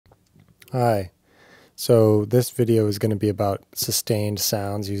Hi. So this video is going to be about sustained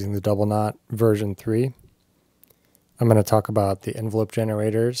sounds using the double knot version 3. I'm going to talk about the envelope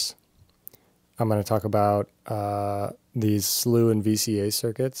generators. I'm going to talk about these slew and VCA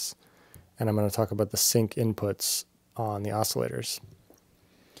circuits, and I'm going to talk about the sync inputs on the oscillators.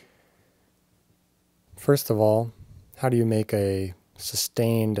 First of all, how do you make a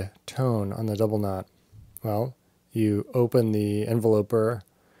sustained tone on the double knot? Well, you open the enveloper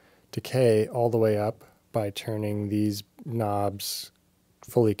decay all the way up by turning these knobs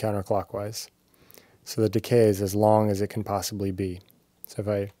fully counterclockwise. So the decay is as long as it can possibly be. So if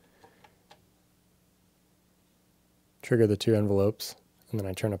I trigger the two envelopes and then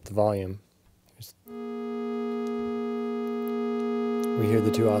I turn up the volume, we hear the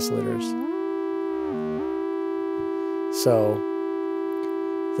two oscillators. So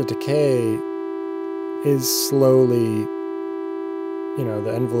the decay is slowly,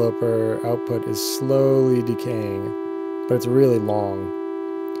 the enveloper output is slowly decaying, but it's really long.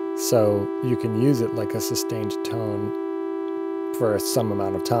 So you can use it like a sustained tone for some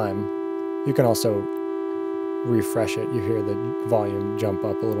amount of time. You can also refresh it. You hear the volume jump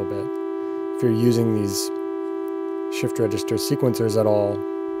up a little bit. If you're using these shift register sequencers at all,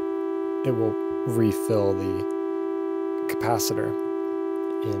 it will refill the capacitor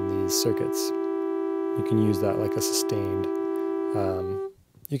in these circuits. You can use that like a sustained.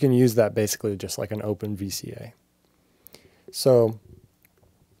 You can use that basically just like an open VCA. So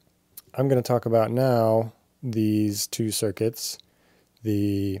I'm going to talk about now these two circuits,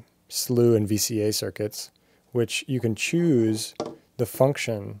 the slew and VCA circuits, which you can choose the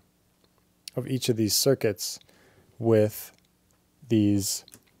function of each of these circuits with these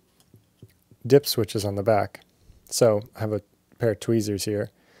dip switches on the back. So I have a pair of tweezers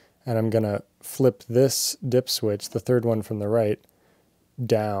here, and I'm going to flip this dip switch, the third one from the right,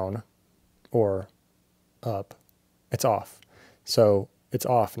 down or up. It's off. So it's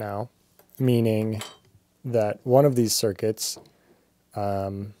off now, meaning that one of these circuits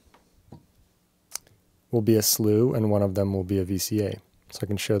will be a slew and one of them will be a VCA. So I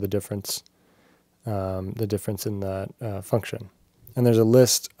can show the difference in that function. And there's a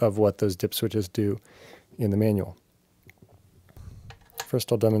list of what those dip switches do in the manual.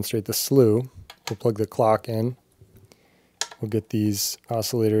 First I'll demonstrate the slew. We'll plug the clock in. We'll get these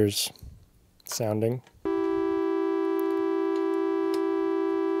oscillators sounding.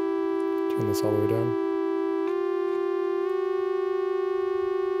 Turn this all the way down.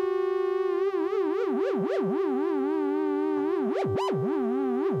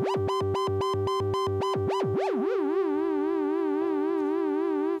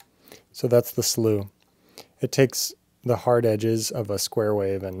 So that's the slew. It takes the hard edges of a square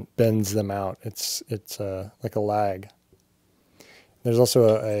wave and bends them out. It's like a lag. There's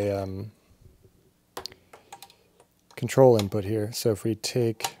also a control input here. So if we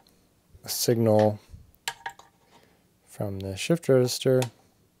take a signal from the shift register,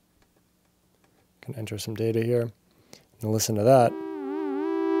 I can enter some data here and listen to that.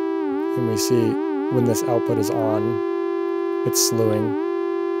 And we see when this output is on, it's slewing.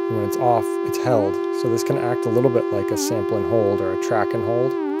 And when it's off, it's held. So this can act a little bit like a sample and hold or a track and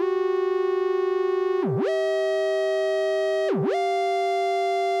hold.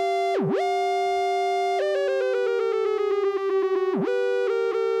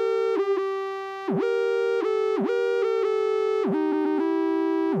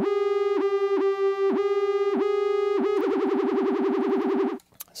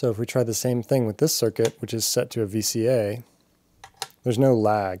 So if we try the same thing with this circuit, which is set to a VCA, there's no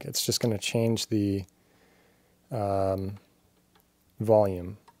lag. It's just going to change the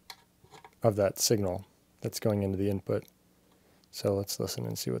volume of that signal that's going into the input. So let's listen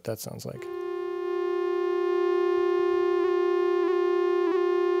and see what that sounds like.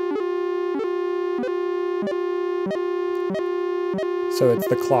 So it's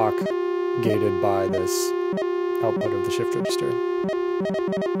the clock gated by this output of the shift register.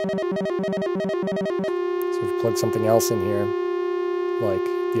 So if you plug something else in here, like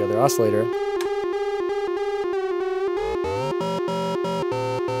the other oscillator,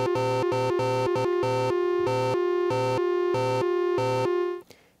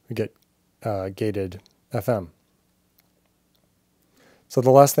 we get gated FM. So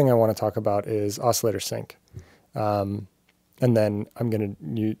the last thing I want to talk about is Oscillator Sync. And then I'm going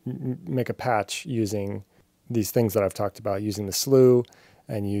to make a patch using these things that I've talked about, using the slew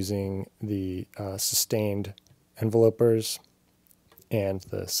and using the sustained envelopers and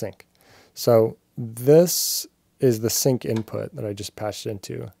the sync. So this is the sync input that I just patched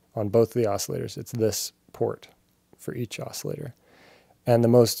into on both of the oscillators. It's this port for each oscillator. And the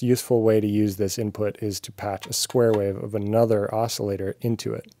most useful way to use this input is to patch a square wave of another oscillator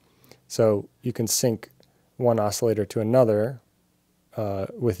into it. So you can sync one oscillator to another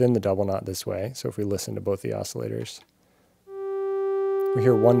within the double knot this way. So if we listen to both the oscillators, we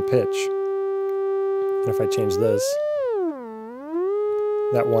hear one pitch. And if I change this,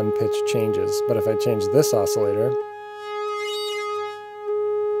 that one pitch changes. But if I change this oscillator,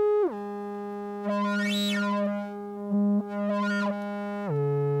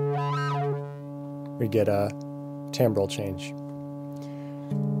 we get a timbral change.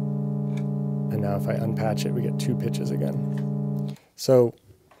 And now if I unpatch it, we get two pitches again. So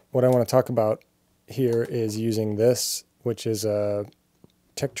what I want to talk about here is using this, which is a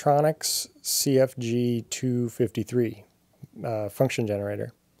Tektronix CFG 253 function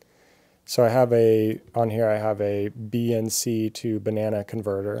generator. So I have on here I have a BNC to banana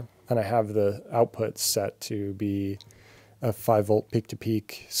converter, and I have the output set to be a 5-volt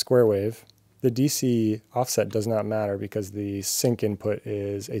peak-to-peak square wave. The DC offset does not matter because the sync input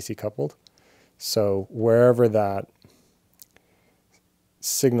is AC coupled. So wherever that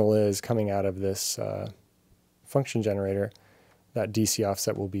signal is coming out of this function generator, that DC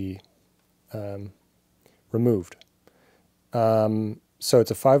offset will be removed. So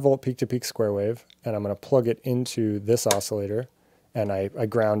it's a 5-volt peak-to-peak square wave, and I'm going to plug it into this oscillator, and I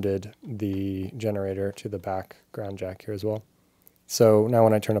grounded the generator to the back ground jack here as well. So now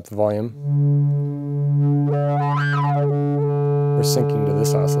when I turn up the volume, we're syncing to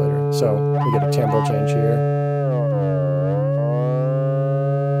this oscillator. So we get a timbral change here,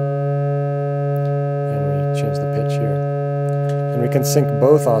 and we change the pitch here. And we can sync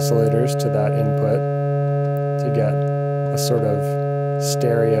both oscillators to that input to get a sort of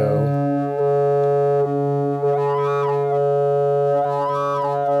stereo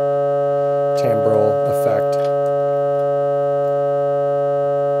timbral effect.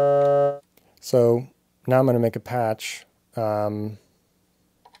 So now I'm going to make a patch,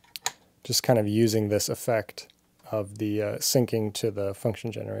 just kind of using this effect of the syncing to the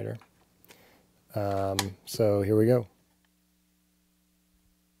function generator. So here we go.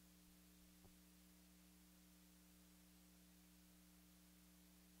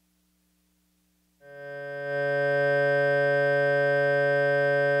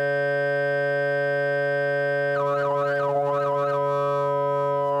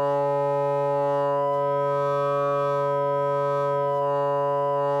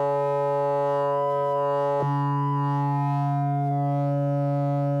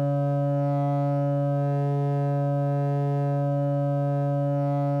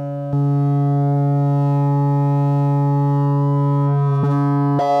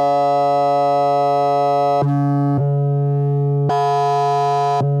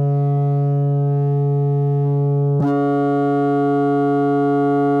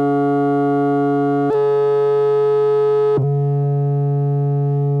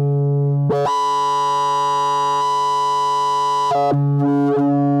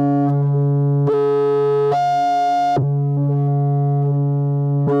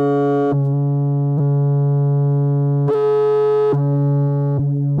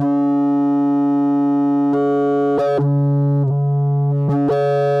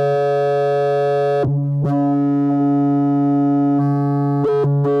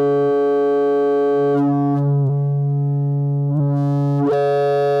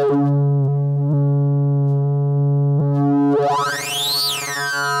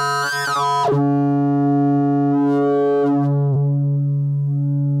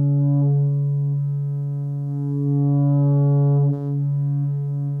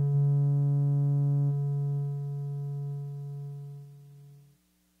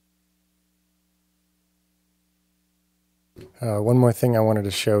 One more thing I wanted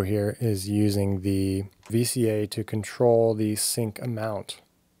to show here is using the VCA to control the sync amount.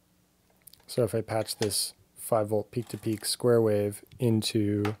 So if I patch this 5-volt peak-to-peak square wave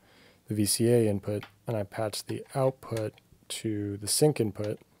into the VCA input, and I patch the output to the sync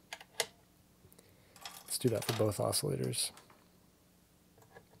input, let's do that for both oscillators.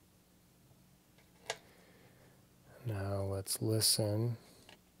 Now let's listen.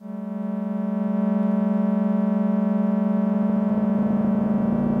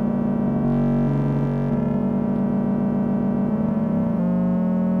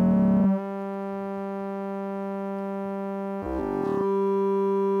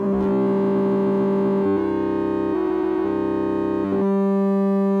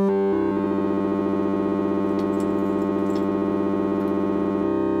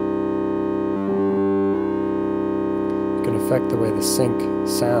 Affect the way the sync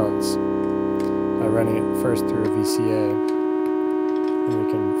sounds by running it first through a VCA. And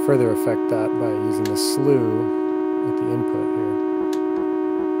we can further affect that by using the slew at the input here.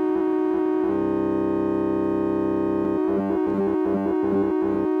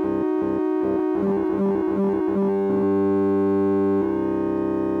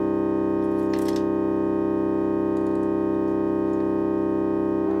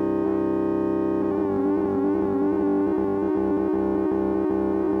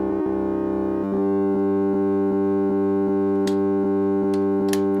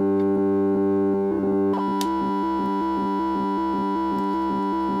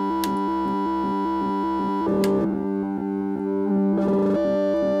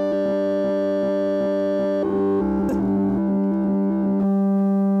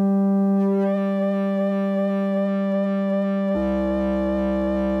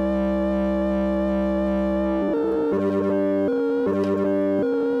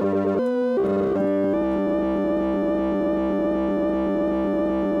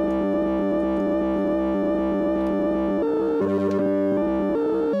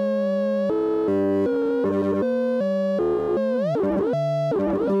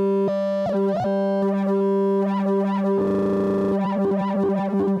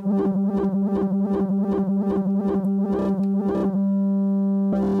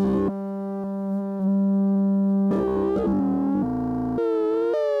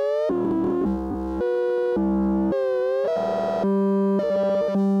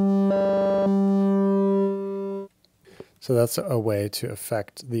 So that's a way to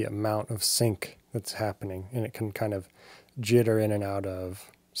affect the amount of sync that's happening, and it can kind of jitter in and out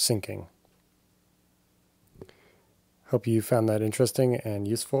of syncing. Hope you found that interesting and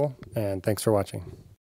useful, and thanks for watching.